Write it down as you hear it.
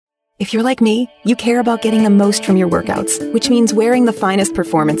If you're like me, you care about getting the most from your workouts, which means wearing the finest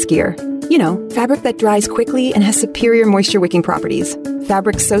performance gear. You know, fabric that dries quickly and has superior moisture-wicking properties.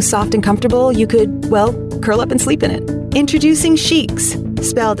 Fabric so soft and comfortable you could, well, curl up and sleep in it. Introducing Sheex,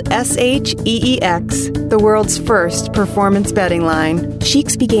 spelled S-H-E-E-X, the world's first performance bedding line.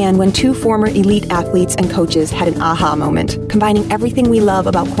 Sheex began when two former elite athletes and coaches had an aha moment, combining everything we love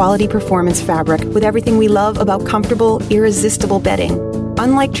about quality performance fabric with everything we love about comfortable, irresistible bedding.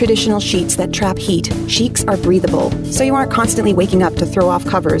 Unlike traditional sheets that trap heat, Sheex are breathable, so you aren't constantly waking up to throw off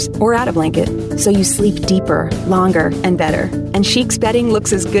covers or add a blanket, so you sleep deeper, longer, and better. And Sheex bedding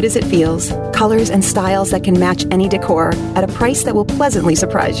looks as good as it feels. Colors and styles that can match any decor at a price that will pleasantly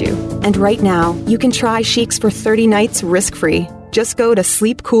surprise you. And right now, you can try Sheex for 30 nights risk-free. Just go to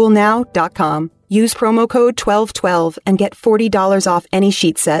sleepcoolnow.com. Use promo code 1212 and get $40 off any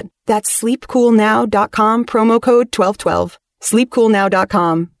sheet set. That's sleepcoolnow.com, promo code 1212.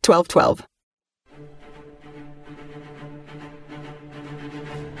 sleepcoolnow.com, 1212.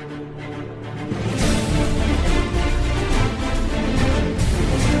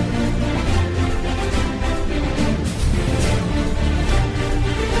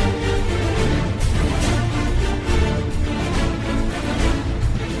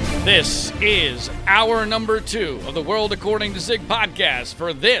 This is hour number 2 of the World According to Zig podcast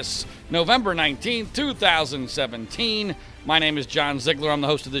for this November 19th, 2017. My name is John Ziegler. I'm the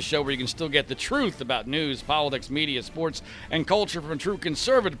host of this show where you can still get the truth about news, politics, media, sports, and culture from a true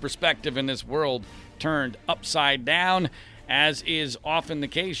conservative perspective in this world turned upside down, as is often the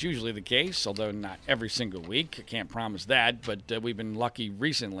case, usually the case, although not every single week. I can't promise that, but we've been lucky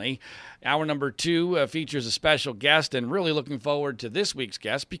recently. Hour number 2 features a special guest, and really looking forward to this week's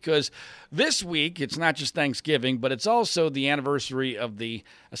guest because this week it's not just Thanksgiving, but it's also the anniversary of the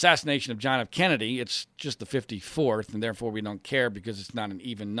assassination of John F. Kennedy. It's just the 54th, and therefore we don't care because it's not an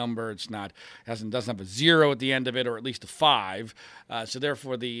even number. It's not doesn't have a 0 at the end of it, or at least a 5. So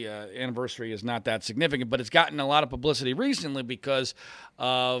therefore the anniversary is not that significant, but it's gotten a lot of publicity recently because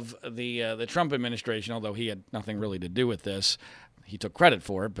of the Trump administration, although he had nothing really to do with this. He took credit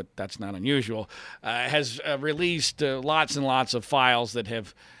for it, but that's not unusual, has released lots and lots of files that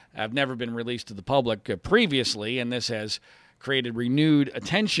have never been released to the public previously, and this has created renewed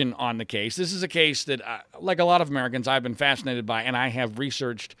attention on the case. This is a case that, like a lot of Americans, I've been fascinated by, and I have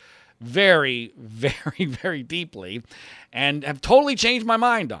researched very, very, very deeply, and have totally changed my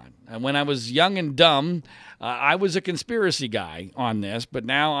mind on. And when I was young and dumb, I was a conspiracy guy on this, but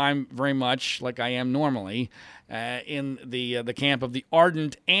now I'm very much, like I am normally, in the camp of the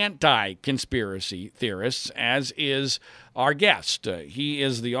ardent anti-conspiracy theorists, as is our guest. He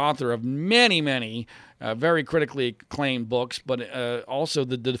is the author of many, many very critically acclaimed books, but also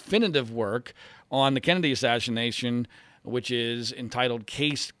the definitive work on the Kennedy assassination, which is entitled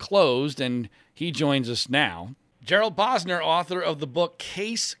Case Closed, and he joins us now. Gerald Posner, author of the book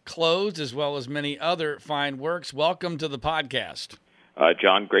Case Closed, as well as many other fine works. Welcome to the podcast.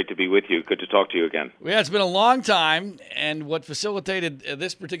 John, great to be with you. Good to talk to you again. Yeah, it's been a long time, and what facilitated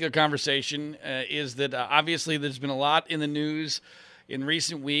this particular conversation is that obviously there's been a lot in the news in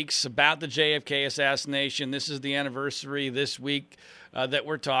recent weeks about the JFK assassination. This is the anniversary this week that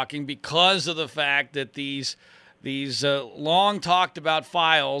we're talking because of the fact that these long talked about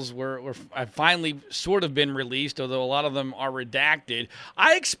files were finally sort of been released, although a lot of them are redacted.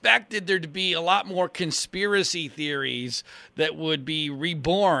 I expected there to be a lot more conspiracy theories that would be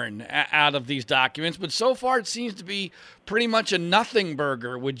reborn out of these documents, but so far it seems to be pretty much a nothing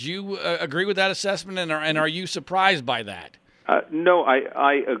burger. Would you agree with that assessment, and are you surprised by that? No,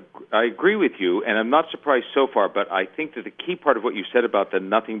 I agree with you, and I'm not surprised so far, but I think that the key part of what you said about the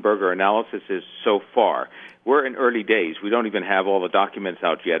nothing burger analysis is so far. We're in early days. We don't even have all the documents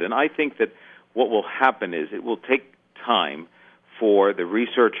out yet, and I think that what will happen is it will take time for the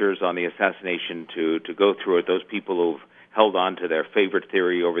researchers on the assassination to go through it, those people who've held on to their favorite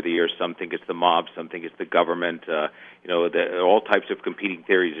theory over the years. Some think it's the mob, some think it's the government, all types of competing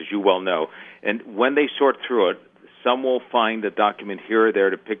theories, as you well know. And when they sort through it, some will find a document here or there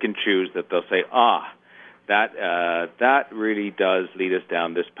to pick and choose that they'll say, that really does lead us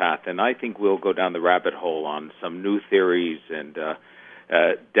down this path. And I think we'll go down the rabbit hole on some new theories and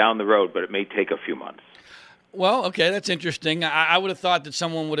down the road, but it may take a few months. Well, okay, that's interesting. I would have thought that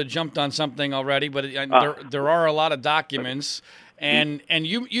someone would have jumped on something already, but there are a lot of documents. And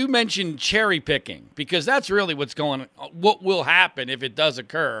you mentioned cherry picking, because that's really what will happen if it does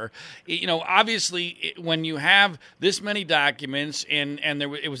occur. Obviously, when you have this many documents, and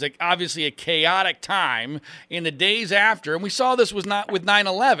it was obviously a chaotic time in the days after, and we saw this was not with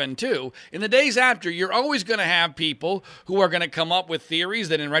 9/11 too. In the days after, you're always going to have people who are going to come up with theories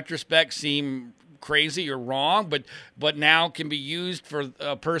that in retrospect seem crazy or wrong, but now can be used for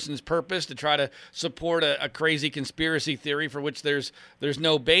a person's purpose to try to support a crazy conspiracy theory for which there's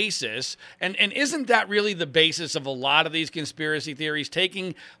no basis. And isn't that really the basis of a lot of these conspiracy theories,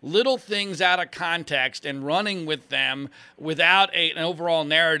 taking little things out of context and running with them without an overall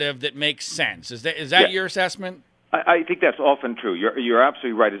narrative that makes sense? Is that your assessment? I think that's often true. You're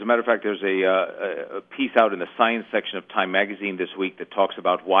absolutely right. As a matter of fact, there's a piece out in the science section of Time magazine this week that talks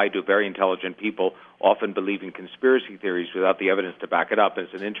about why do very intelligent people often believe in conspiracy theories without the evidence to back it up.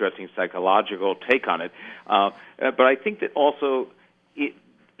 It's an interesting psychological take on it. But I think that also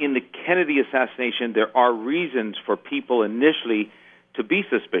in the Kennedy assassination, there are reasons for people initially to be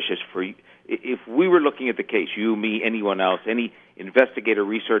suspicious. If we were looking at the case, you, me, anyone else, any investigator,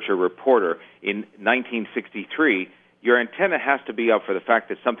 researcher, reporter in 1963, your antenna has to be up for the fact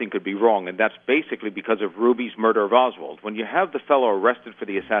that something could be wrong, and that's basically because of Ruby's murder of Oswald. When you have the fellow arrested for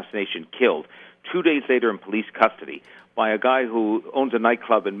the assassination killed 2 days later in police custody by a guy who owns a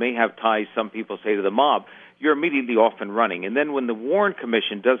nightclub and may have ties, some people say, to the mob, you're immediately off and running. And then when the Warren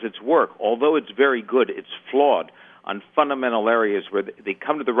Commission does its work, although it's very good, it's flawed on fundamental areas where they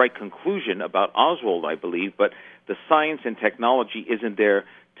come to the right conclusion about Oswald, I believe, but the science and technology isn't there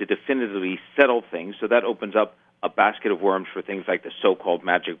to definitively settle things, so that opens up a basket of worms for things like the so-called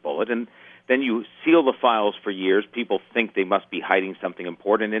magic bullet. And then you seal the files for years. People think they must be hiding something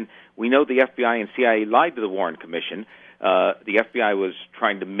important, and we know the FBI and CIA lied to the Warren Commission. The FBI was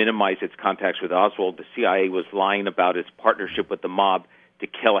trying to minimize its contacts with Oswald. The CIA was lying about its partnership with the mob to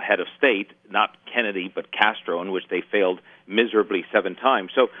kill a head of state, not Kennedy, but Castro, in which they failed miserably 7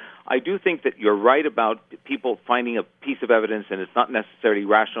 times. So I do think that you're right about people finding a piece of evidence and it's not necessarily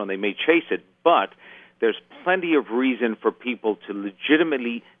rational and they may chase it, but there's plenty of reason for people to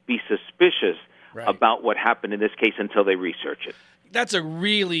legitimately be suspicious about what happened in this case until they research it. That's a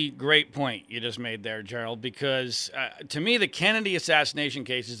really great point you just made there, Gerald, because to me, the Kennedy assassination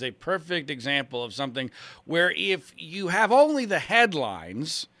case is a perfect example of something where if you have only the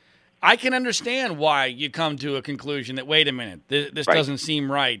headlines, I can understand why you come to a conclusion that, wait a minute, this doesn't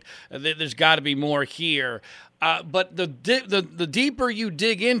seem right. There's got to be more here. But the deeper you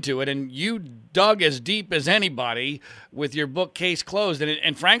dig into it, and you dug as deep as anybody with your book Case Closed,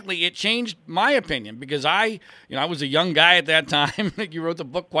 and frankly, it changed my opinion because I was a young guy at that time. You wrote the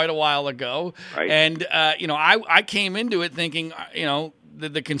book quite a while ago, and I came into it thinking,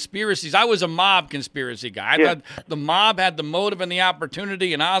 the conspiracies. I was a mob conspiracy guy. I thought the mob had the motive and the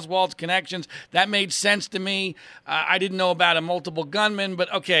opportunity and Oswald's connections. That made sense to me. I didn't know about a multiple gunman,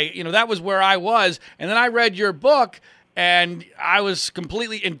 but okay, that was where I was. And then I read your book, and I was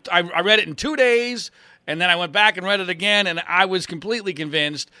completely. I read it in 2 days. And then I went back and read it again, and I was completely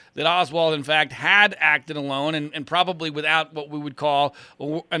convinced that Oswald, in fact, had acted alone and probably without what we would call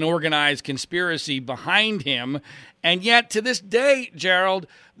an organized conspiracy behind him. And yet, to this day, Gerald,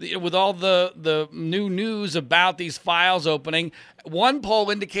 with all the new news about these files opening, one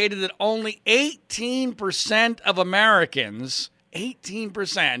poll indicated that only 18% of Americans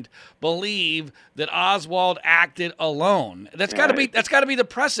 18% believe that Oswald acted alone. That's got to be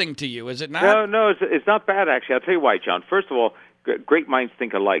depressing to you, is it not? No, it's not bad, actually. I'll tell you why, John. First of all, great minds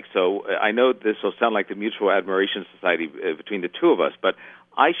think alike. So I know this will sound like the Mutual Admiration Society between the two of us, but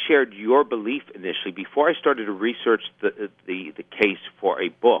I shared your belief initially before I started to research the case for a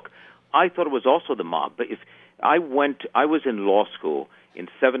book. I thought it was also the mob. But if I was in law school in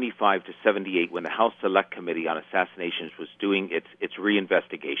 75 to 78 when the House Select Committee on Assassinations was doing its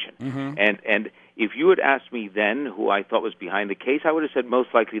reinvestigation. Mm-hmm. And if you had asked me then who I thought was behind the case, I would have said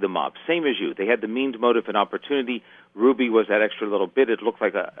most likely the mob. Same as you. They had the means, motive, and opportunity. Ruby was that extra little bit. It looked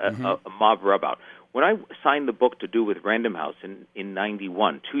like a mob rub-out. When I signed the book to do with Random House in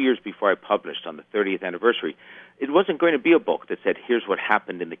 91, 2 years before I published on the 30th anniversary, it wasn't going to be a book that said, here's what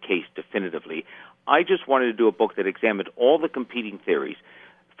happened in the case definitively. I just wanted to do a book that examined all the competing theories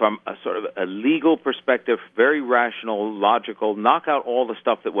from a sort of a legal perspective, very rational, logical, knock out all the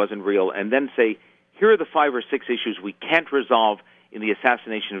stuff that wasn't real, and then say, here are the 5 or 6 issues we can't resolve in the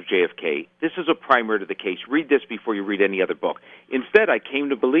assassination of JFK. This is a primer to the case. Read this before you read any other book. Instead, I came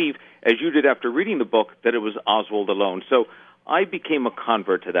to believe, as you did after reading the book, that it was Oswald alone. So I became a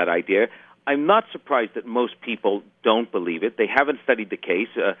convert to that idea. I'm not surprised that most people don't believe it. They haven't studied the case.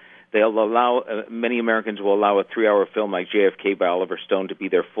 Many Americans will allow a 3-hour film like JFK by Oliver Stone to be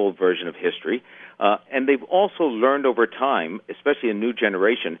their full version of history. And they've also learned over time, especially a new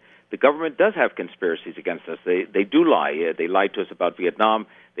generation, the government does have conspiracies against us. They do lie. They lied to us about Vietnam.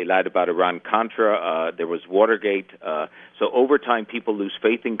 They lied about Iran-Contra. There was Watergate. So over time, people lose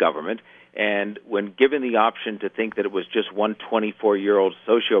faith in government. And when given the option to think that it was just one 24-year-old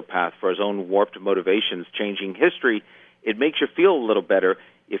sociopath for his own warped motivations changing history, it makes you feel a little better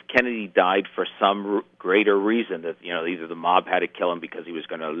if Kennedy died for some greater reason, that either the mob had to kill him because he was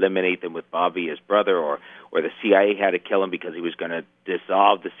going to eliminate them with Bobby, his brother, or the CIA had to kill him because he was going to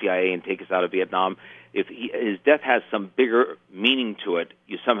dissolve the CIA and take us out of Vietnam. If his death has some bigger meaning to it,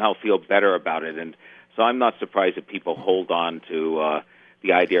 you somehow feel better about it. And so I'm not surprised that people hold on to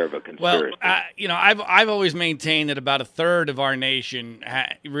the idea of a conspiracy. Well, I've always maintained that about a third of our nation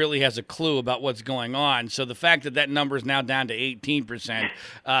really has a clue about what's going on. So the fact that number is now down to 18%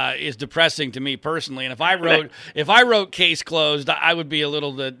 is depressing to me personally. And if I wrote Case Closed, I would be a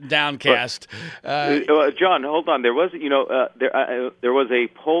little downcast. John, hold on. There was there was a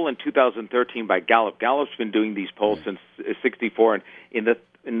poll in 2013 by Gallup. Gallup's been doing these polls since '64, and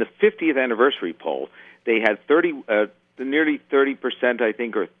in the 50th anniversary poll, they had nearly 30%, I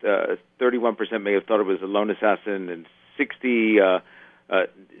think, or 31% may have thought it was a lone assassin, and 61%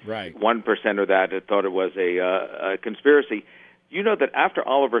 of that thought it was a conspiracy. You know that after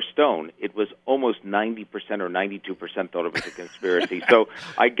Oliver Stone, it was almost 90% or 92% thought it was a conspiracy. So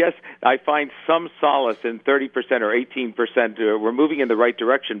I guess I find some solace in 30% or 18%. We're moving in the right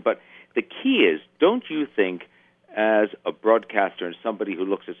direction. But the key is, don't you think, as a broadcaster and somebody who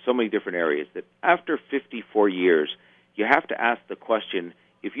looks at so many different areas, that after 54 years, you have to ask the question,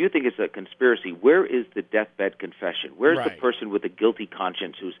 if you think it's a conspiracy, where is the deathbed confession? Where's the person with a guilty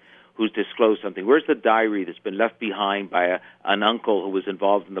conscience who's disclosed something? Where's the diary that's been left behind by an uncle who was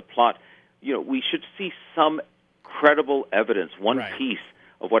involved in the plot? We should see some credible evidence, one piece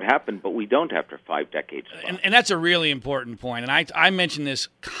of what happened, but we don't after 5 decades. And that's a really important point. And I mention this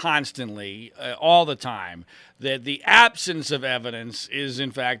constantly, all the time, that the absence of evidence is,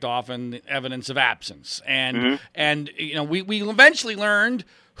 in fact, often the evidence of absence. And we eventually learned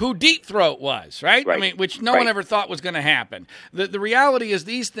who Deep Throat was, right? I mean, which no one ever thought was going to happen. The reality is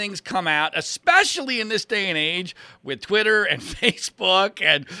these things come out, especially in this day and age with Twitter and Facebook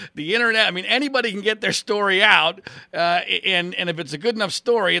and the internet. I mean, anybody can get their story out, and if it's a good enough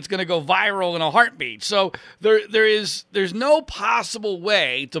story, it's going to go viral in a heartbeat. So there's no possible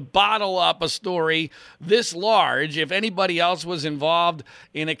way to bottle up a story this large if anybody else was involved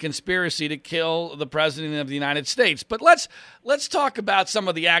in a conspiracy to kill the President of the United States. But let's talk about some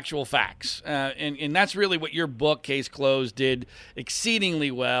of the actual facts, and that's really what your book, Case Closed, did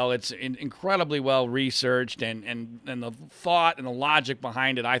exceedingly well. It's incredibly well researched, and the thought and the logic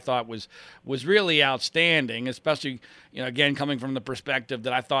behind it, I thought, was really outstanding, especially, again, coming from the perspective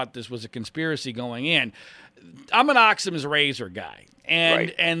that I thought this was a conspiracy going in. I'm an Occam's razor guy,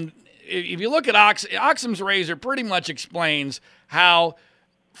 and if you look at Occam's razor, pretty much explains how,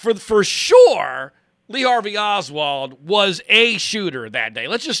 for sure, Lee Harvey Oswald was a shooter that day.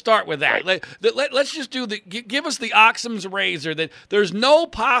 Let's just start with that. Let's just give us the Occam's razor that there's no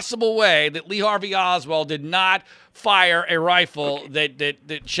possible way that Lee Harvey Oswald did not fire a rifle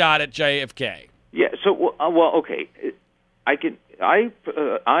that shot at JFK. Yeah. So okay.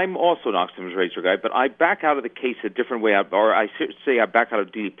 I'm also an Occam's razor guy, but I back out of the case a different way, or I should say I back out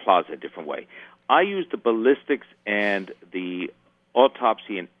of Dealey Plaza a different way. I use the ballistics and the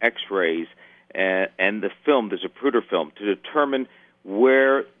autopsy and X-rays and the film, the Zapruder film, to determine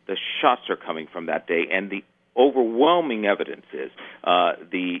where the shots are coming from that day. And the overwhelming evidence is,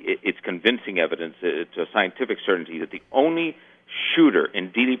 it's convincing evidence to a scientific certainty that the only shooter in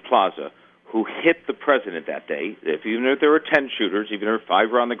Dealey Plaza who hit the president that day, even if there were 10 shooters, even if 5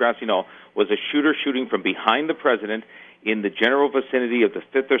 were on the grassy knoll, was a shooter shooting from behind the president in the general vicinity of the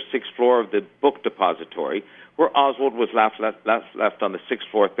 5th or 6th floor of the book depository, where Oswald was left on the 6th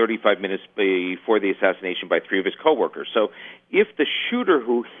floor 35 minutes before the assassination by 3 of his coworkers. So if the shooter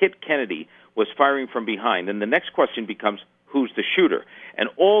who hit Kennedy was firing from behind, then the next question becomes, who's the shooter? And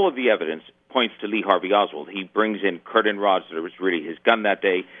all of the evidence points to Lee Harvey Oswald. He brings in curtain rods that was really his gun that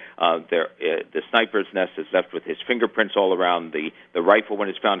day. The sniper's nest is left with his fingerprints all around. The rifle, when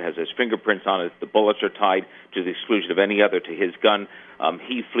it's found, has his fingerprints on it. The bullets are tied to the exclusion of any other to his gun.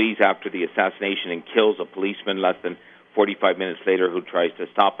 He flees after the assassination and kills a policeman less than 45 minutes later who tries to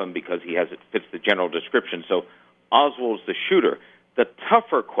stop him because it fits the general description. So Oswald's the shooter. The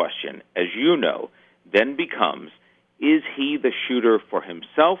tougher question, as you know, then becomes, is he the shooter for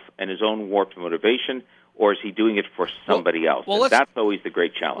himself and his own warped motivation, or is he doing it for somebody else? Well, that's always the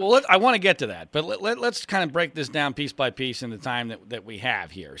great challenge. Well, I want to get to that, but let's kind of break this down piece by piece in the time that we have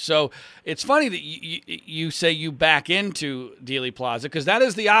here. So it's funny that you say you back into Dealey Plaza, because that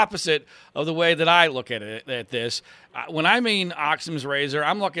is the opposite of the way that I look at it, at this. When I mean Occam's razor,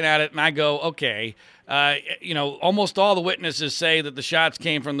 I'm looking at it and I go, okay, almost all the witnesses say that the shots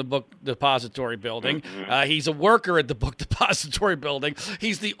came from the book depository building. He's a worker at the book depository building.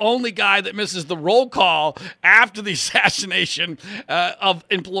 He's the only guy that misses the roll call after the assassination of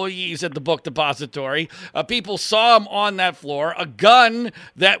employees at the book depository. People saw him on that floor. A gun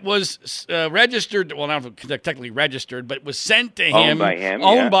that was registered, well, not technically registered, but was sent to him.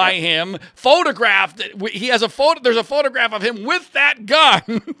 Owned by him. Photographed. He has a photo. There's a photograph of him with that gun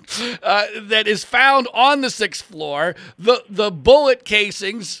that is found on the 6th floor. The bullet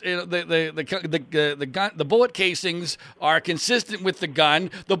casings, the gun, the bullet casings are consistent with the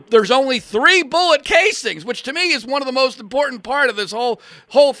gun. There's only 3 bullet casings, which to me is one of the most important part of this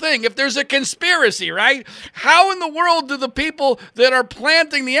whole thing. If there's a conspiracy, right? How in the world do the people that are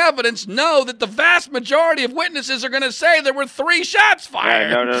planting the evidence know that the vast majority of witnesses are going to say there were 3 shots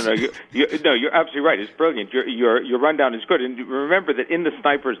fired? No. You're absolutely right. It's brilliant. Your rundown is good. And remember that in the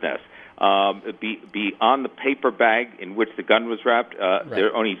sniper's nest, beyond the paper bag in which the gun was wrapped, there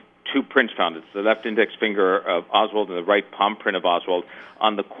are only 2 prints found. It's the left index finger of Oswald and the right palm print of Oswald.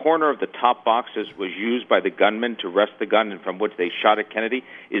 On the corner of the top boxes was used by the gunman to rest the gun and from which they shot at Kennedy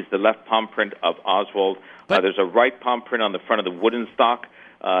is the left palm print of Oswald. There's a right palm print on the front of the wooden stock,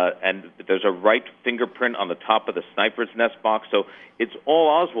 and there's a right fingerprint on the top of the sniper's nest box. So it's all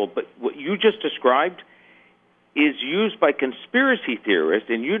Oswald. But what you just described is used by conspiracy theorists,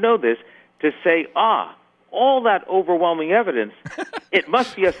 and you know this, to say, all that overwhelming evidence, it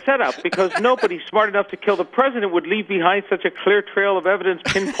must be a setup because nobody smart enough to kill the president would leave behind such a clear trail of evidence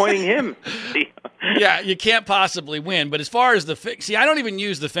pinpointing him. Yeah, you can't possibly win. But as far as I don't even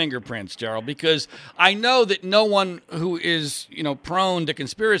use the fingerprints, Gerald, because I know that no one who is, prone to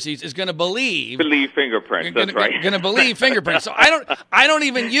conspiracies is going to believe fingerprints. That's right. Going to believe fingerprints. So I don't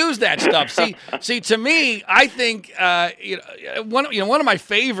even use that stuff. See, to me, I think one of my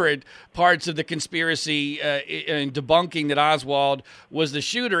favorite parts of the conspiracy in debunking that Oswald was the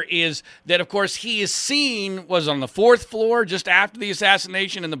shooter is that, of course, he is seen was on the 4th floor just after the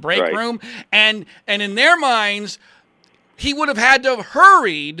assassination in the break room, and in their minds, he would have had to have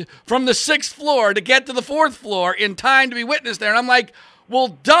hurried from the 6th floor to get to the 4th floor in time to be witness there. And I'm like, well,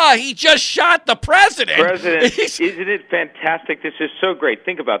 duh, he just shot the president. Isn't it fantastic? This is so great.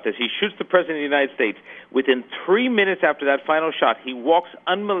 Think about this. He shoots the president of the United States. Within 3 minutes after that final shot, he walks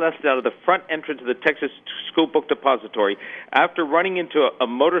unmolested out of the front entrance of the Texas School Book Depository after running into a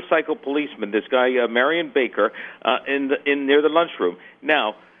motorcycle policeman, this guy, Marion Baker, near the lunchroom.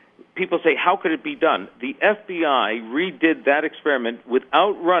 Now, people say, how could it be done? The FBI redid that experiment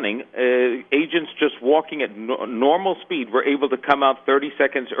without running. Agents just walking at normal speed were able to come out 30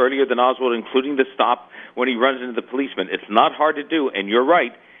 seconds earlier than Oswald, including the stop when he runs into the policeman. It's not hard to do, and you're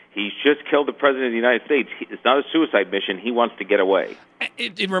right. He's just killed the president of the United States. It's not a suicide mission. He wants to get away.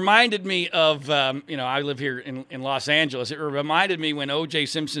 It reminded me of, I live here in Los Angeles. It reminded me when O.J.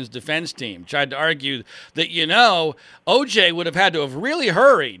 Simpson's defense team tried to argue that, O.J. would have had to have really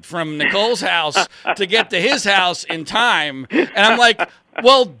hurried from Nicole's house to get to his house in time. And I'm like,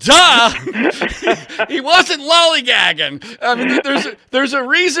 well, duh. He wasn't lollygagging. I mean, there's a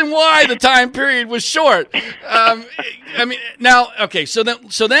reason why the time period was short.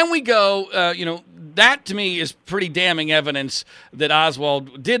 So then we go, that to me is pretty damning evidence that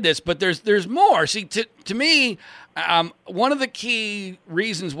Oswald did this, but there's more. See, to me, one of the key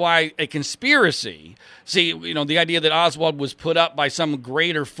reasons why a conspiracy, the idea that Oswald was put up by some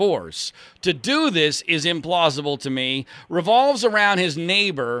greater force to do this is implausible to me, revolves around his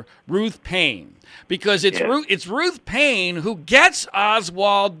neighbor, Ruth Paine. Because it's Ruth Paine who gets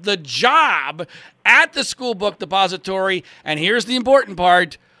Oswald the job at the School Book Depository, and here's the important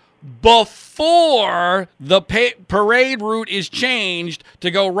part, before the parade route is changed to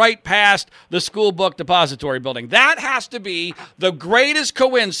go right past the School Book Depository building. That has to be the greatest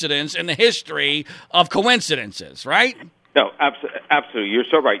coincidence in the history of coincidences, right? No, absolutely. You're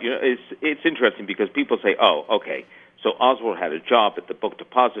so right. It's interesting because people say, oh, okay, so Oswald had a job at the book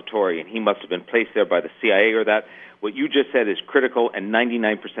depository and he must have been placed there by the CIA or that. What you just said is critical, and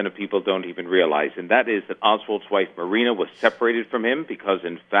 99% of people don't even realize, and that is that Oswald's wife, Marina, was separated from him because,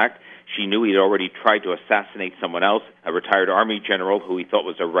 in fact, she knew he'd already tried to assassinate someone else, a retired Army general who he thought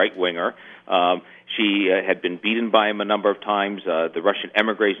was a right-winger. She had been beaten by him a number of times. The Russian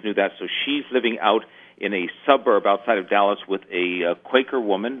emigres knew that, so she's living out in a suburb outside of Dallas with a Quaker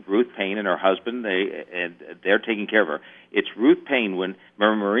woman, Ruth Paine, and her husband. They're taking care of her. It's Ruth Paine when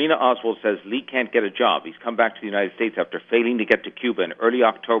Marina Oswald says Lee can't get a job. He's come back to the United States after failing to get to Cuba in early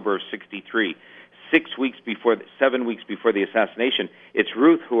October of '63, 7 weeks before the assassination. It's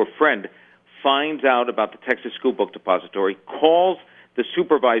Ruth who, a friend, finds out about the Texas School Book Depository, calls the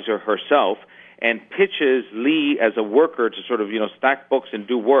supervisor herself, and pitches Lee as a worker to sort of, stack books and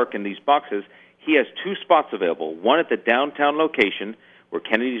do work in these boxes. He has 2 spots available, one at the downtown location where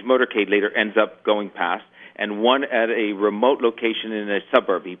Kennedy's motorcade later ends up going past, and one at a remote location in a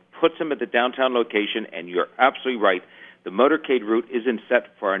suburb. He puts him at the downtown location, and you're absolutely right. The motorcade route isn't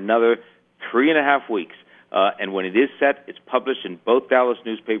set for another 3.5 weeks. And when it is set, it's published in both Dallas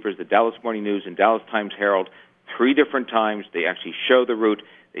newspapers, the Dallas Morning News and Dallas Times-Herald, 3 different times. They actually show the route.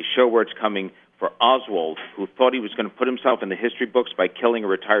 They show where it's coming. For Oswald, who thought he was going to put himself in the history books by killing a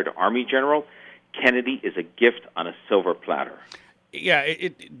retired Army general, Kennedy is a gift on a silver platter. Yeah,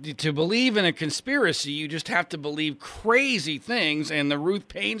 to believe in a conspiracy, you just have to believe crazy things, and the Ruth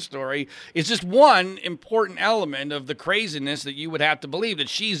Paine story is just one important element of the craziness that you would have to believe that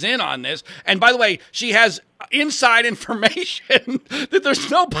she's in on this. And by the way, she has inside information that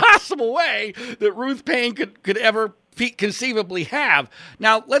there's no possible way that Ruth Paine could ever conceivably have.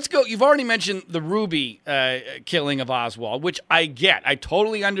 Now, let's go. You've already mentioned the Ruby killing of Oswald, which I get. I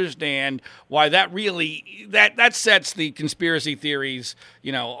totally understand why that really, that sets the conspiracy theories,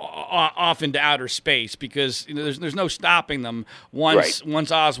 off into outer space, because there's no stopping them once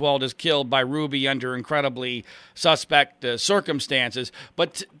Oswald is killed by Ruby under incredibly suspect circumstances.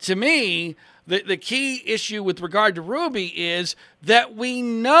 But to me, the key issue with regard to Ruby is that we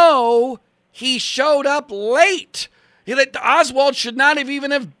know he showed up late. That Oswald should not have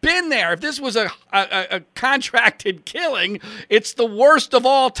even have been there. If this was a contracted killing, it's the worst of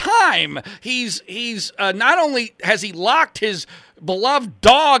all time. He's not only has he locked his beloved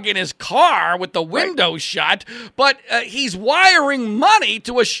dog in his car with the window shut, but he's wiring money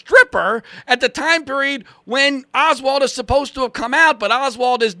to a stripper at the time period when Oswald is supposed to have come out, but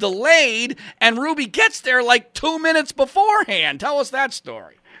Oswald is delayed, and Ruby gets there like 2 minutes beforehand. Tell us that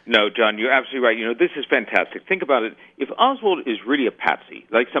story. No, John, you're absolutely right. This is fantastic. Think about it. If Oswald is really a patsy,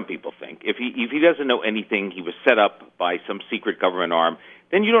 like some people think, if he doesn't know anything, he was set up by some secret government arm,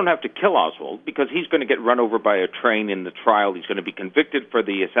 then you don't have to kill Oswald, because he's going to get run over by a train in the trial. He's going to be convicted for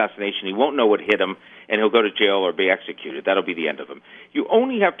the assassination. He won't know what hit him, and he'll go to jail or be executed. That'll be the end of him. You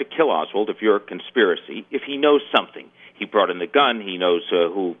only have to kill Oswald if you're a conspiracy, if he knows something. He brought in the gun. He knows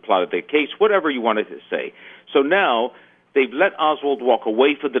who plotted the case, whatever you wanted to say. So now they've let Oswald walk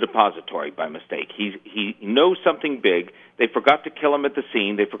away from the depository by mistake. He knows something big. They forgot to kill him at the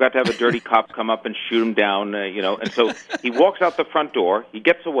scene. They forgot to have a dirty cop come up and shoot him down, And so he walks out the front door. He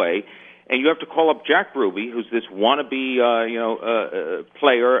gets away, and you have to call up Jack Ruby, who's this wannabe,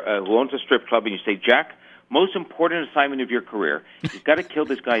 player who owns a strip club, and you say, Jack, most important assignment of your career, you've got to kill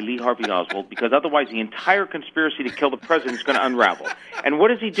this guy, Lee Harvey Oswald, because otherwise the entire conspiracy to kill the president is going to unravel. And what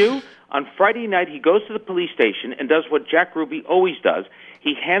does he do? On Friday night, he goes to the police station and does what Jack Ruby always does.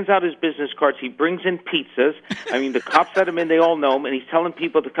 He hands out his business cards. He brings in pizzas. The cops let him in. They all know him. And he's telling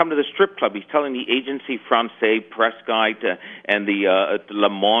people to come to the strip club. He's telling the Agency Francais press guy and the Le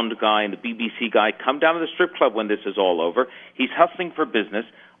Monde guy and the BBC guy, come down to the strip club when this is all over. He's hustling for business.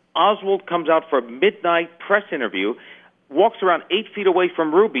 Oswald comes out for a midnight press interview, walks around 8 feet away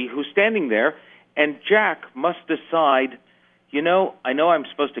from Ruby, who's standing there, and Jack must decide, I know I'm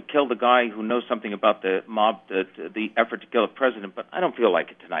supposed to kill the guy who knows something about the mob, the effort to kill the president, but I don't feel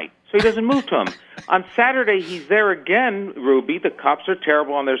like it tonight. So he doesn't move to him. On Saturday, he's there again, Ruby. The cops are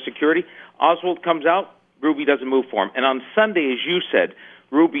terrible on their security. Oswald comes out. Ruby doesn't move for him. And on Sunday, as you said,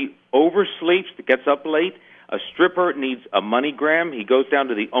 Ruby oversleeps, gets up late. A stripper needs a MoneyGram. He goes down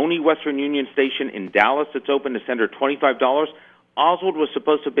to the only Western Union station in Dallas that's open to send her $25. Oswald was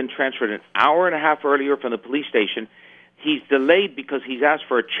supposed to have been transferred an hour and a half earlier from the police station. He's delayed because he's asked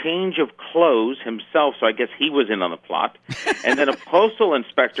for a change of clothes himself, so I guess he was in on the plot. And then a postal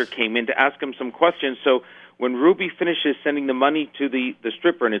inspector came in to ask him some questions. So when Ruby finishes sending the money to the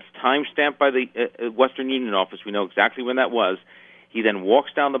stripper, and it's time-stamped by the Western Union office, we know exactly when that was, he then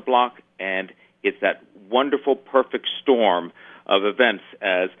walks down the block, and it's that wonderful, perfect storm of events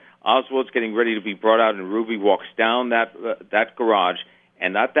as Oswald's getting ready to be brought out, and Ruby walks down that garage.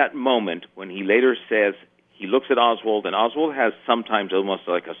 And at that moment, when he later says, he looks at Oswald, and Oswald has sometimes almost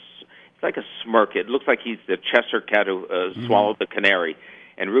like a smirk. It looks like he's the Cheshire cat who swallowed the canary.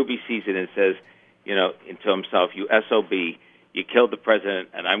 And Ruby sees it and says, to himself, you SOB, you killed the president,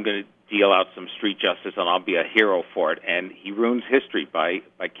 and I'm going to deal out some street justice, and I'll be a hero for it. And he ruins history by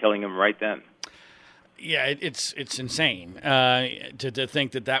killing him right then. Yeah, it's insane to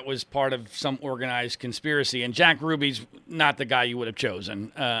think that was part of some organized conspiracy. And Jack Ruby's not the guy you would have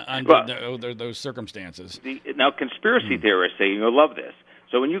chosen under those circumstances. Now, conspiracy theorists say you'll love this.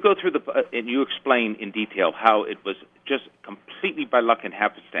 So when you go through and you explain in detail how it was just completely by luck and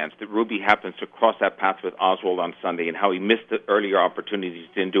happenstance that Ruby happens to cross that path with Oswald on Sunday and how he missed the earlier opportunities,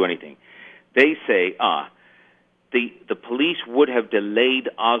 didn't do anything. They say, the police would have delayed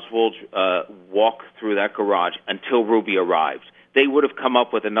Oswald's walk through that garage until Ruby arrived. They would have come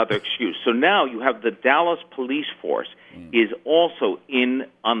up with another excuse. So now you have the Dallas police force is also in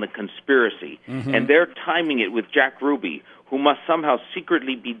on the conspiracy, and they're timing it with Jack Ruby, who must somehow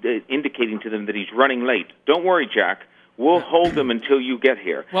secretly be indicating to them that he's running late. Don't worry, Jack. We'll hold them until you get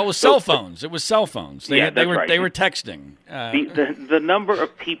here. Well, it was cell phones. It was cell phones. They were right. They were texting. The number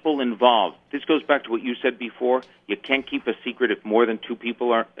of people involved. This goes back to what you said before. You can't keep a secret if more than two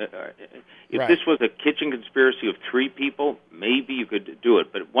people are. If this was a kitchen conspiracy of 3 people, maybe you could do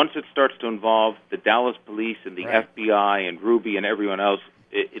it. But once it starts to involve the Dallas police and the FBI and Ruby and everyone else,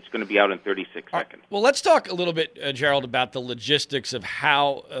 it's going to be out in 36 seconds. Well, let's talk a little bit, Gerald, about the logistics of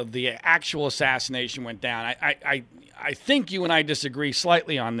how the actual assassination went down. I think you and I disagree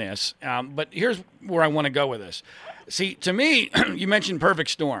slightly on this, but here's where I want to go with this. See, to me, you mentioned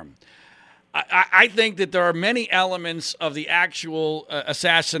perfect storm. I think that there are many elements of the actual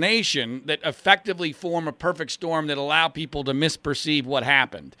assassination that effectively form a perfect storm that allow people to misperceive what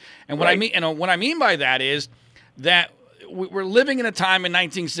happened. And what I mean by that is that we're living in a time in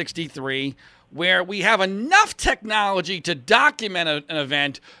 1963 where we have enough technology to document an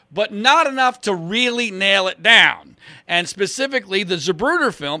event, but not enough to really nail it down. And specifically, the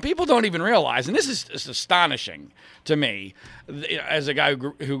Zapruder film, people don't even realize, and this is just astonishing to me, as a guy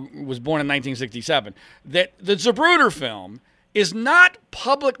who was born in 1967, that the Zapruder film is not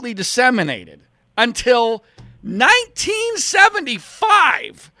publicly disseminated until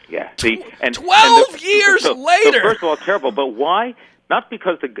 1975. Yeah, see, 12 years later. So first of all, terrible, but why? Not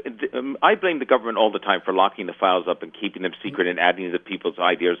because I blame the government all the time for locking the files up and keeping them secret and adding to people's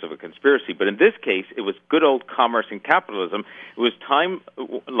ideas of a conspiracy. But in this case, it was good old commerce and capitalism. It was Time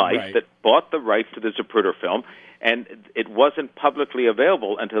Life that bought the rights to the Zapruder film, and it wasn't publicly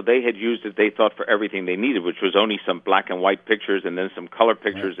available until they had used it, they thought, for everything they needed, which was only some black and white pictures and then some color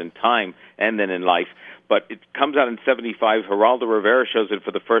pictures in Time and then in Life. But it comes out in 75. Geraldo Rivera shows it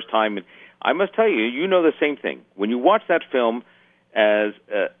for the first time. And I must tell you, you know the same thing. When you watch that film as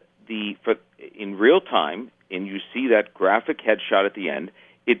in real time, and you see that graphic headshot at the end,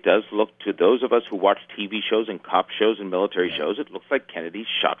 it does look, to those of us who watch TV shows and cop shows and military shows, it looks like Kennedy's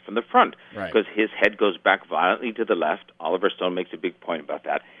shot from the front because his head goes back violently to the left. Oliver Stone makes a big point about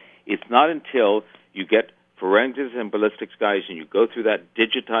that. It's not until you get forensics and ballistics guys and you go through that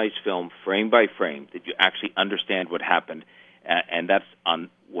digitized film frame by frame that you actually understand what happened, and that's on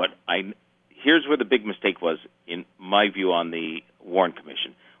what here's where the big mistake was, in my view, on the Warren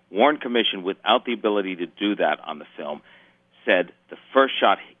Commission. Warren Commission, without the ability to do that on the film, said the first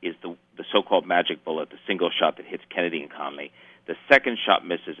shot is the so-called magic bullet, the single shot that hits Kennedy and Connally. The second shot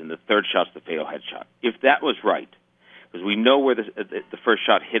misses, and the third shot's the fatal headshot. If that was right, because we know where the first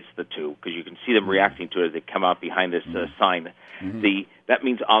shot hits the two, because you can see them reacting to it as they come out behind this sign, that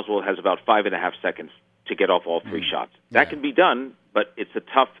means Oswald has about 5.5 seconds to get off all 3 shots. That can be done, but it's a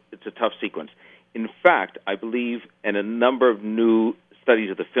tough sequence. In fact, I believe, and a number of new studies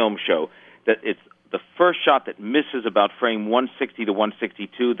of the film show, that it's the first shot that misses about frame 160 to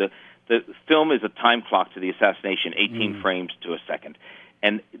 162. The film is a time clock to the assassination, 18 frames to a second.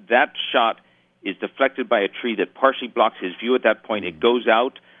 And that shot is deflected by a tree that partially blocks his view at that point. It goes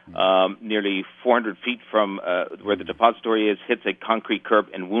out nearly 400 feet from where the depository is, hits a concrete curb,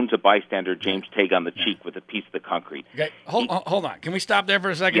 and wounds a bystander, James Tague, on the cheek with a piece of the concrete. Okay, hold on. Can we stop there for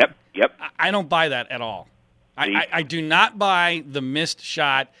a second? Yep. I don't buy that at all. I do not buy the missed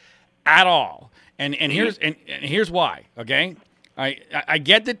shot at all. And here's why. Okay, I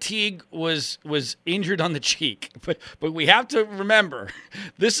get that Teague was injured on the cheek, but we have to remember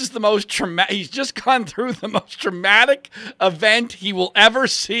this is the most traumatic. He's just gone through the most traumatic event he will ever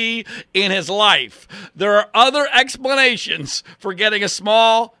see in his life. There are other explanations for getting a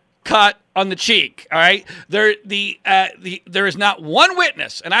small cut on the cheek. All right, there is not one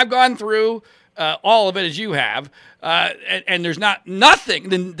witness, and I've gone through all of it as you have, and there's nothing.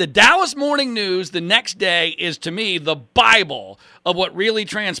 The Dallas Morning News the next day is, to me, the Bible of what really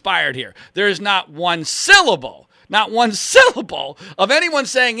transpired here. There is not one syllable, not one syllable of anyone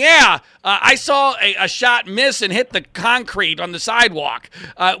saying, I saw a shot miss and hit the concrete on the sidewalk,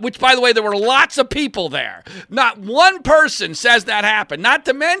 which, by the way, there were lots of people there. Not one person says that happened. Not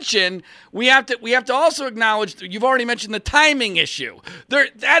to mention, we have to also acknowledge, you've already mentioned the timing issue.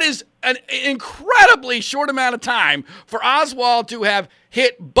 That is an incredibly short amount of time for Oswald to have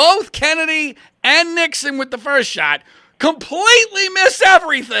hit both Kennedy and Nixon with the first shot, completely miss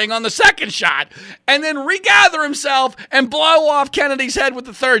everything on the second shot, and then regather himself and blow off Kennedy's head with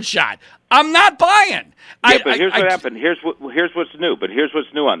the third shot. I'm not buying. But here's what happened. Here's what's new. But here's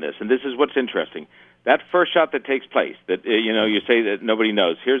what's new on this, and this is what's interesting. That first shot that takes place, that you say that nobody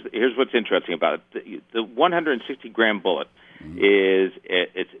knows. Here's what's interesting about it. The 160-gram bullet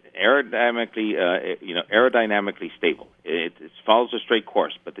it's aerodynamically stable. It follows a straight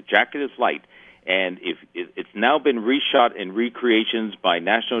course, but the jacket is light. And it's now been reshot in recreations by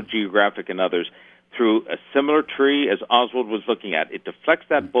National Geographic and others through a similar tree as Oswald was looking at. It deflects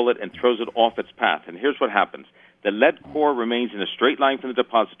that bullet and throws it off its path. And here's what happens. The lead core remains in a straight line from the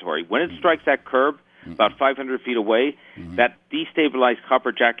depository. When it strikes that curb, about 500 feet away, that destabilized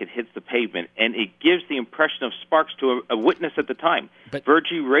copper jacket hits the pavement, and it gives the impression of sparks to a witness at the time. But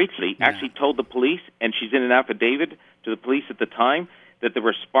Virgie Raisley actually told the police, and she's in an affidavit to the police at the time, that there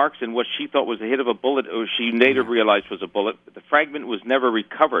were sparks in what she thought was the hit of a bullet, or she later realized was a bullet. The fragment was never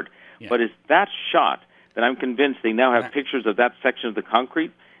recovered. But it's that shot that I'm convinced they now have pictures of that section of the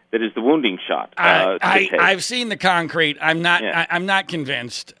concrete that is the wounding shot. I've seen the concrete. I'm not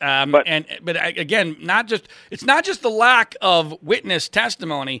convinced. Again, it's not just the lack of witness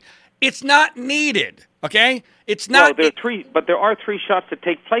testimony. It's not needed. Okay, it's not. Well, there are three shots that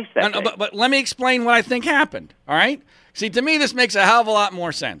take place that day. But let me explain what I think happened. All right. See, to me, this makes a hell of a lot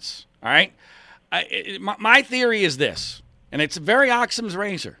more sense. All right. My theory is this, and it's very Occam's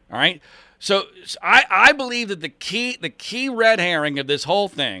razor. All right. So I believe that the key red herring of this whole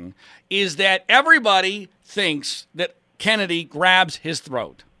thing is that everybody thinks that Kennedy grabs his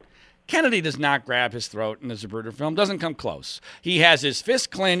throat. Kennedy does not grab his throat in the Zapruder film. Doesn't come close. He has his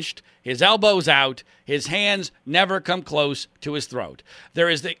fist clenched, his elbows out, his hands never come close to his throat. There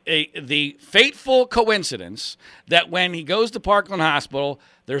is the fateful coincidence that when he goes to Parkland Hospital,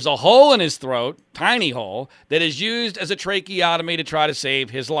 there's a hole in his throat, tiny hole, that is used as a tracheotomy to try to save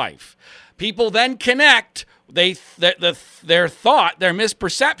his life. People then connect their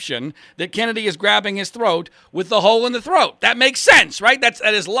misperception that Kennedy is grabbing his throat with the hole in the throat. That makes sense, right? That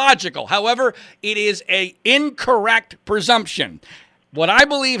is logical. However, it is an incorrect presumption. What I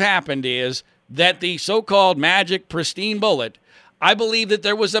believe happened is that the so-called magic pristine bullet, I believe that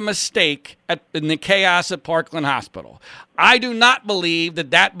there was a mistake in the chaos at Parkland Hospital. I do not believe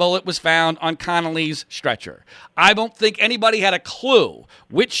that bullet was found on Connolly's stretcher. I don't think anybody had a clue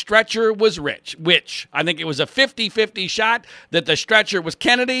which stretcher was which. I think it was a 50-50 shot that the stretcher was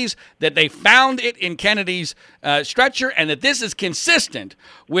Kennedy's, that they found it in Kennedy's stretcher, and that this is consistent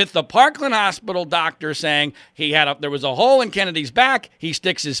with the Parkland Hospital doctor saying there was a hole in Kennedy's back. He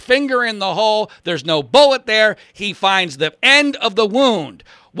sticks his finger in the hole. There's no bullet there. He finds the end of the wound.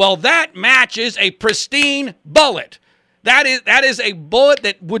 Well, that matches a pristine bullet. That is a bullet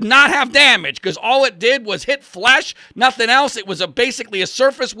that would not have damage because all it did was hit flesh, nothing else. It was basically a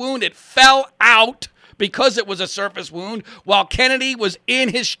surface wound. It fell out because it was a surface wound while Kennedy was in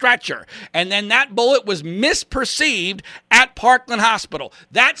his stretcher. And then that bullet was misperceived at Parkland Hospital.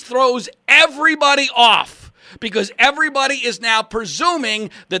 That throws everybody off, because everybody is now presuming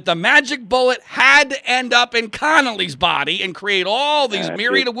that the magic bullet had to end up in Connolly's body and create all these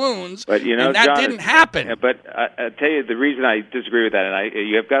myriad of wounds, and that John, didn't happen. But I'll tell you the reason I disagree with that, and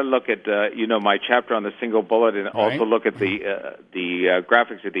you have got to look at my chapter on the single bullet, and also look at the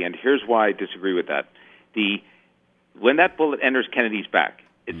graphics at the end. Here's why I disagree with that. When that bullet enters Kennedy's back,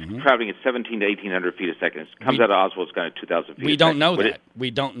 it's traveling at 17 to 1,800 feet a second. It comes out of Oswald's gun at 2,000 feet. We don't know that. We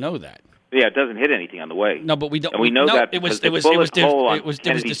don't know that. Yeah, it doesn't hit anything on the way. No, but we don't. And we know that it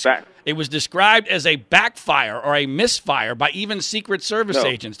was described as a backfire or a misfire by even Secret Service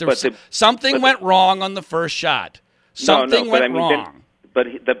agents. Something went wrong on the first shot. Something went wrong. But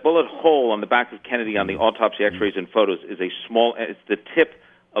the bullet hole on the back of Kennedy on the autopsy X-rays and photos is it's the tip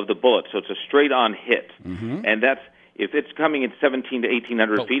of the bullet, so it's a straight-on hit. And if it's coming at 17 to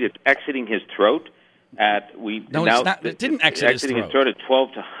 1,800 feet, it's exiting his throat. It didn't exit his throat. At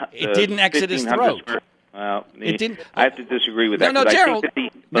 12 to it didn't exit his throat. Well, it didn't. I have to disagree with that. No, Gerald. I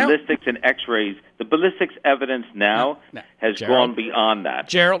think that the ballistics and X-rays, the ballistics evidence now has gone beyond that.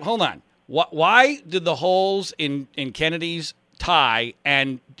 Gerald, hold on. Why did the holes in Kennedy's tie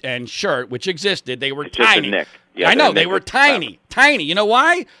and shirt, which existed, they were tiny. Yeah, I know they were tiny. You know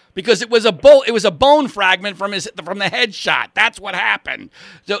why? Because it was a bone fragment from the headshot. That's what happened.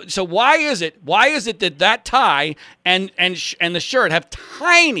 So why is it that tie and the shirt have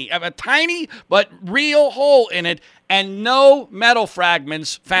a tiny but real hole in it and no metal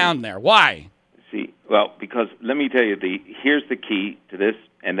fragments found there? Why? See, well, because let me tell you, here's the key to this,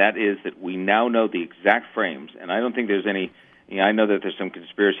 and that is that we now know the exact frames, and I don't think there's any. I know that there's some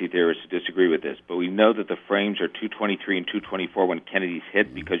conspiracy theorists who disagree with this, but we know that the frames are 223 and 224 when Kennedy's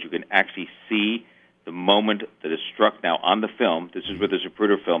hit because you can actually see the moment that is struck. Now, on the film, this is with the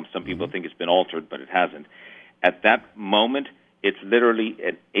Zapruder film. Some people think it's been altered, but it hasn't. At that moment, it's literally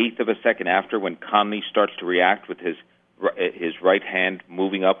an eighth of a second after when Connolly starts to react with his right hand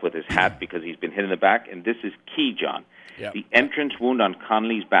moving up with his hat because he's been hit in the back. And this is key, John. Yep. The entrance wound on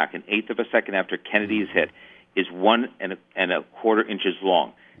Connolly's back, an eighth of a second after Kennedy is hit, is 1.25 inches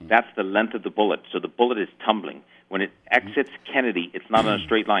long. That's the length of the bullet. So the bullet is tumbling. When it exits Kennedy, it's not on a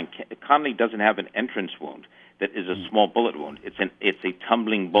straight line. Connolly doesn't have an entrance wound that is a small bullet wound. It's a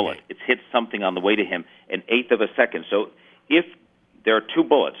tumbling bullet. It's hit something on the way to him, an eighth of a second. So if there are two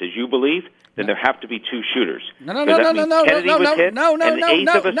bullets, as you believe, then there have to be two shooters. No. Kennedy was hit, and an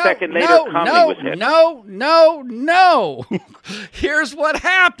eighth of a second later, Connolly was hit. No. Here's what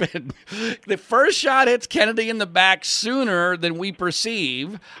happened. The first shot hits Kennedy in the back sooner than we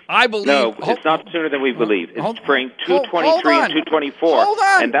perceive. I believe. No, it's not sooner than we believe. It's frame 223 and 224. Hold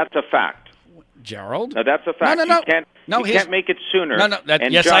on. And that's a fact. Gerald? No, that's a fact. No. You can't make it sooner.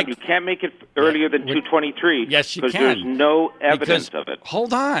 John, you can't make it earlier than 223. Yes, you can. Because there's no evidence of it.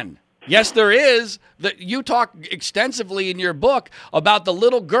 Hold on. Yes, there is. You talk extensively in your book about the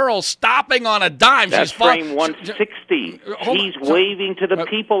little girl stopping on a dime. That's frame 160. He's waving to the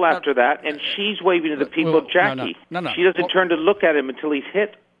people after that, and she's waving to the people of Jackie. No. She doesn't turn to look at him until he's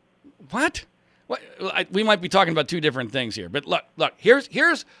hit. What? We might be talking about two different things here. But look.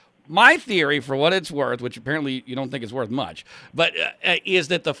 Here's my theory, for what it's worth, which apparently you don't think it's worth much, but is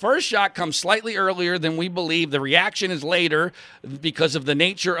that the first shot comes slightly earlier than we believe. The reaction is later because of the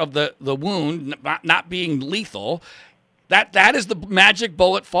nature of the wound not being lethal. That is the magic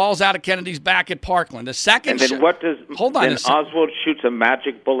bullet falls out of Kennedy's back at Parkland. The second. And then what does? Hold on. Then Oswald shoots a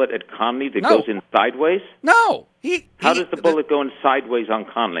magic bullet at Connolly that goes in sideways. No. How does the bullet go in sideways on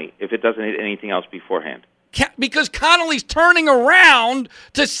Connolly if it doesn't hit anything else beforehand? Because Connolly's turning around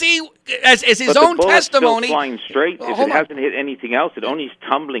to see, as his own testimony. Still flying straight. If it hasn't hit anything else, it only is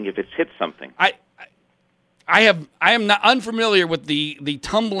tumbling if it's hit something. I am not unfamiliar with the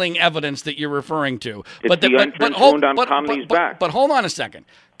tumbling evidence that you're referring to. It's the entrance wound on Connolly's back. But hold on a second.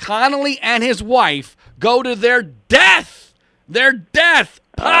 Connolly and his wife go to their death.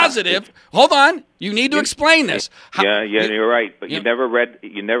 Positive. Hold on. You need to explain this. You're right. But you never read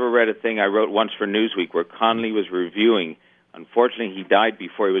a thing I wrote once for Newsweek where Connolly was reviewing. Unfortunately, he died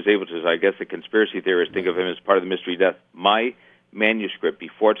before he was able to. So I guess the conspiracy theorists think of him as part of the mystery death. My manuscript,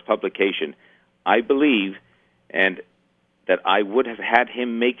 before its publication, I believe, and that I would have had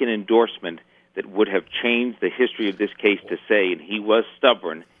him make an endorsement that would have changed the history of this case to say, and he was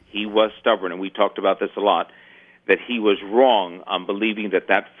stubborn, and we talked about this a lot, that he was wrong on believing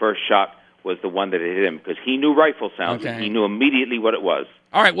that first shot was the one that hit him, because he knew rifle sounds, and he knew immediately what it was.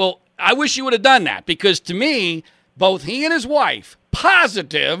 All right, well, I wish you would have done that, because to me, both he and his wife,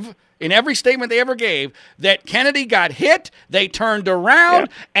 positive in every statement they ever gave, that Kennedy got hit, they turned around,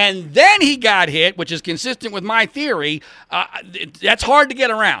 and then he got hit, which is consistent with my theory. That's hard to get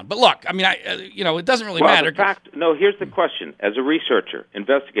around. But look, I mean, it doesn't really matter. Here's the question. As a researcher,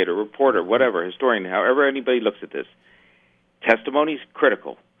 investigator, reporter, whatever, historian, however anybody looks at this, testimony is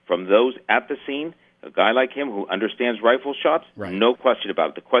critical from those at the scene. A guy like him who understands rifle shots, no question about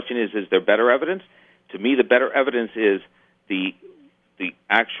it. The question is there better evidence? To me, the better evidence is the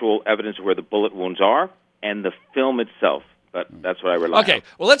actual evidence of where the bullet wounds are and the film itself. But that's what I rely on. Okay,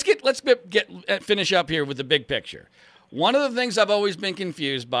 well, let's finish up here with the big picture. One of the things I've always been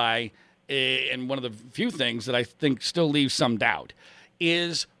confused by, and one of the few things that I think still leaves some doubt,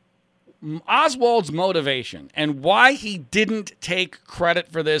 is Oswald's motivation and why he didn't take credit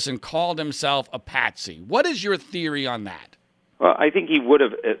for this and called himself a patsy. What is your theory on that? Well, I think he would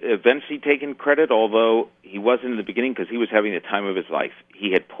have eventually taken credit, although he wasn't in the beginning because he was having the time of his life.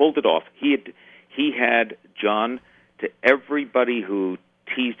 He had pulled it off. He had, John, to everybody who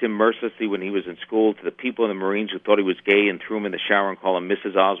teased him mercilessly when he was in school, to the people in the Marines who thought he was gay and threw him in the shower and called him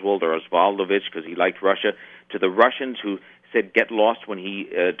Mrs. Oswald or Oswaldovich because he liked Russia, to the Russians who said get lost when he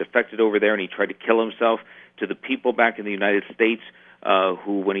defected over there and he tried to kill himself, to the people back in the United States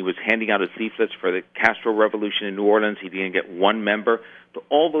who, when he was handing out his leaflets for the Castro Revolution in New Orleans, he didn't get one member. To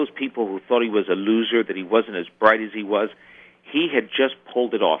all those people who thought he was a loser, that he wasn't as bright as he was, he had just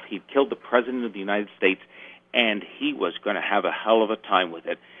pulled it off. He'd killed the President of the United States, and he was going to have a hell of a time with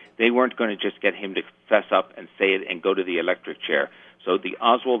it. They weren't going to just get him to fess up and say it and go to the electric chair. So the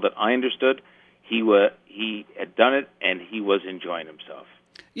Oswald that I understood, he had done it, and he was enjoying himself.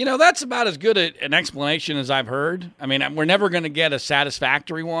 You know, that's about as good an explanation as I've heard. I mean, we're never going to get a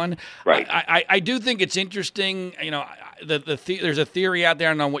satisfactory one. Right. I do think it's interesting. You know, there's a theory out there.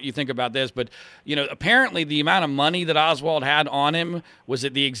 I don't know what you think about this, but, you know, apparently the amount of money that Oswald had on him, was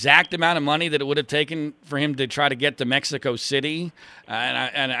it the exact amount of money that it would have taken for him to try to get to Mexico City?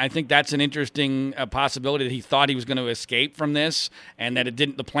 And I think that's an interesting possibility, that he thought he was going to escape from this, and that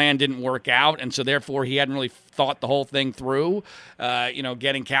the plan didn't work out, and so therefore he hadn't really thought the whole thing through, you know,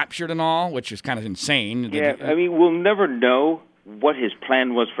 getting captured and all, which is kind of insane. Yeah, I mean, we'll never know what his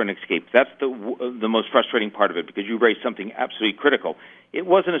plan was for an escape. That's the most frustrating part of it, because you raised something absolutely critical. It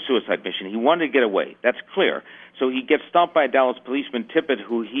wasn't a suicide mission. He wanted to get away. That's clear. So he gets stopped by a Dallas policeman, Tippett,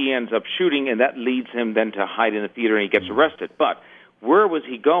 who he ends up shooting, and that leads him then to hide in the theater, and he gets arrested. But where was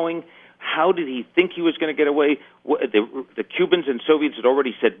he going? How did he think he was going to get away? The Cubans and Soviets had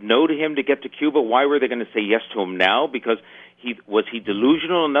already said no to him to get to Cuba. Why were they going to say yes to him now? Because was he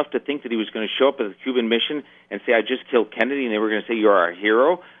delusional enough to think that he was going to show up at the Cuban mission and say, I just killed Kennedy, and they were going to say, you're our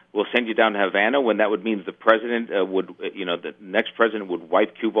hero, we'll send you down to Havana, when that would mean the president the next president would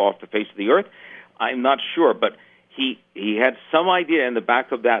wipe Cuba off the face of the earth? I'm not sure, but he had some idea in the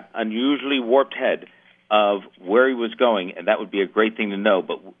back of that unusually warped head of where he was going, and that would be a great thing to know,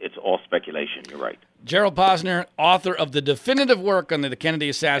 but it's all speculation. You're right. Gerald Posner, author of the definitive work on the Kennedy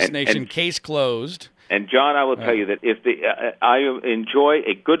assassination, Case Closed. And, John, I will tell you that I enjoy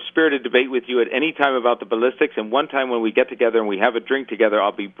a good-spirited debate with you at any time about the ballistics, and one time when we get together and we have a drink together,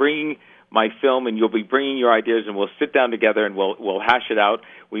 I'll be bringing my film, and you'll be bringing your ideas, and we'll sit down together and we'll hash it out.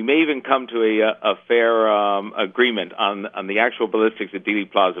 We may even come to a fair agreement on the actual ballistics at Dealey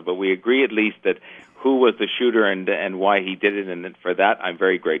Plaza, but we agree at least that who was the shooter and why he did it, and for that I'm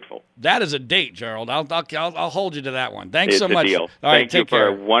very grateful. That is a date, Gerald. I'll hold you to that one. Thanks so much. It's a deal. Thank you for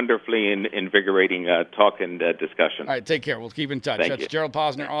a wonderfully invigorating talk and discussion. All right, take care. We'll keep in touch. That's Gerald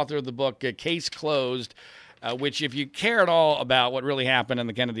Posner, author of the book Case Closed, which, if you care at all about what really happened in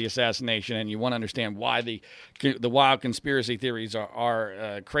the Kennedy assassination and you want to understand why the wild conspiracy theories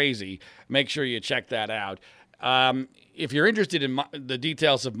are crazy, make sure you check that out. If you're interested in the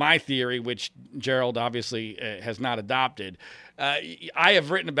details of my theory, which Gerald obviously has not adopted, I have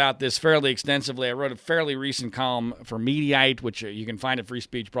written about this fairly extensively. I wrote a fairly recent column for Mediaite, which you can find at Free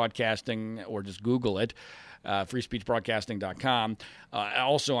Speech Broadcasting, or just Google it, freespeechbroadcasting.com,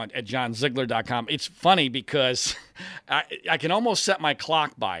 also at johnziglar.com. It's funny because I can almost set my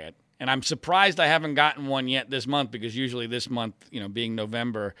clock by it, and I'm surprised I haven't gotten one yet this month, because usually this month, being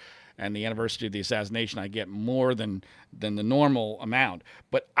November and the anniversary of the assassination, I get more than the normal amount.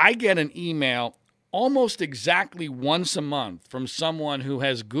 But I get an email almost exactly once a month from someone who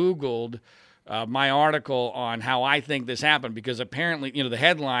has Googled my article on how I think this happened, because apparently, the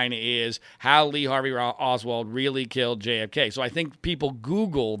headline is how Lee Harvey Oswald really killed JFK. So I think people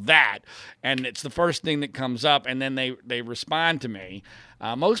Google that, and it's the first thing that comes up, and then they respond to me.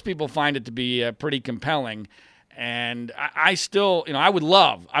 Most people find it to be pretty compelling. And I still, I would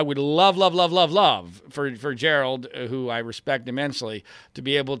love for Gerald, who I respect immensely, to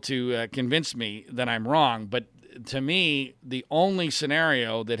be able to convince me that I'm wrong. But to me, the only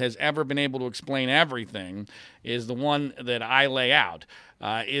scenario that has ever been able to explain everything is the one that I lay out.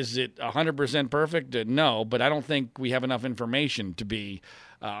 Is it 100% perfect? No, but I don't think we have enough information to be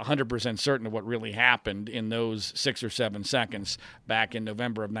 100% certain of what really happened in those 6 or 7 seconds back in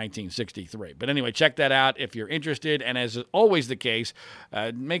November of 1963. But anyway, check that out if you're interested. And as is always the case,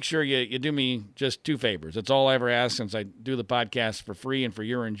 make sure you do me just 2 favors. That's all I ever ask, since I do the podcast for free and for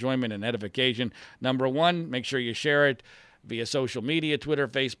your enjoyment and edification. Number 1, make sure you share it via social media, Twitter,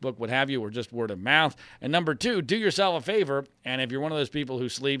 Facebook, what have you, or just word of mouth. And number 2, do yourself a favor, and if you're one of those people who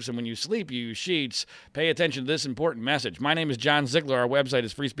sleeps, and when you sleep you use sheets, pay attention to this important message. My name is John Ziglar. Our website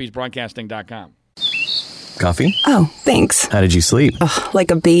is freespeechbroadcasting.com. Coffee? Oh, thanks. How did you sleep? Ugh,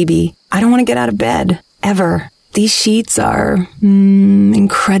 like a baby. I don't want to get out of bed. Ever. These sheets are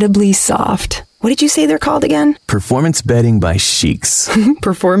incredibly soft. What did you say they're called again? Performance bedding by Sheets.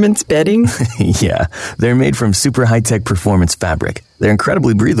 Performance bedding? Yeah, they're made from super high-tech performance fabric. They're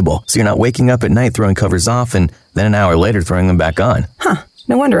incredibly breathable, so you're not waking up at night throwing covers off and then an hour later throwing them back on. Huh,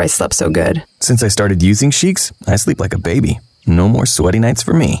 no wonder I slept so good. Since I started using Sheets, I sleep like a baby. No more sweaty nights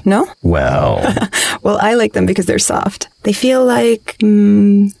for me. No? Well. Well, I like them because they're soft. They feel like,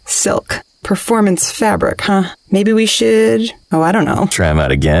 silk. Performance fabric, huh? Maybe we should, I don't know. Try them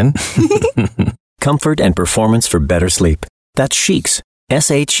out again. Comfort and performance for better sleep. That's Sheex.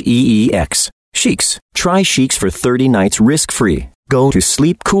 SHEEX. Sheex. Try Sheex for 30 nights risk-free. Go to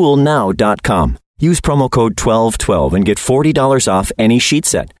sleepcoolnow.com. Use promo code 1212 and get $40 off any sheet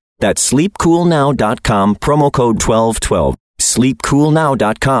set. That's sleepcoolnow.com, promo code 1212.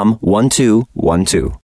 Sleepcoolnow.com, 1212.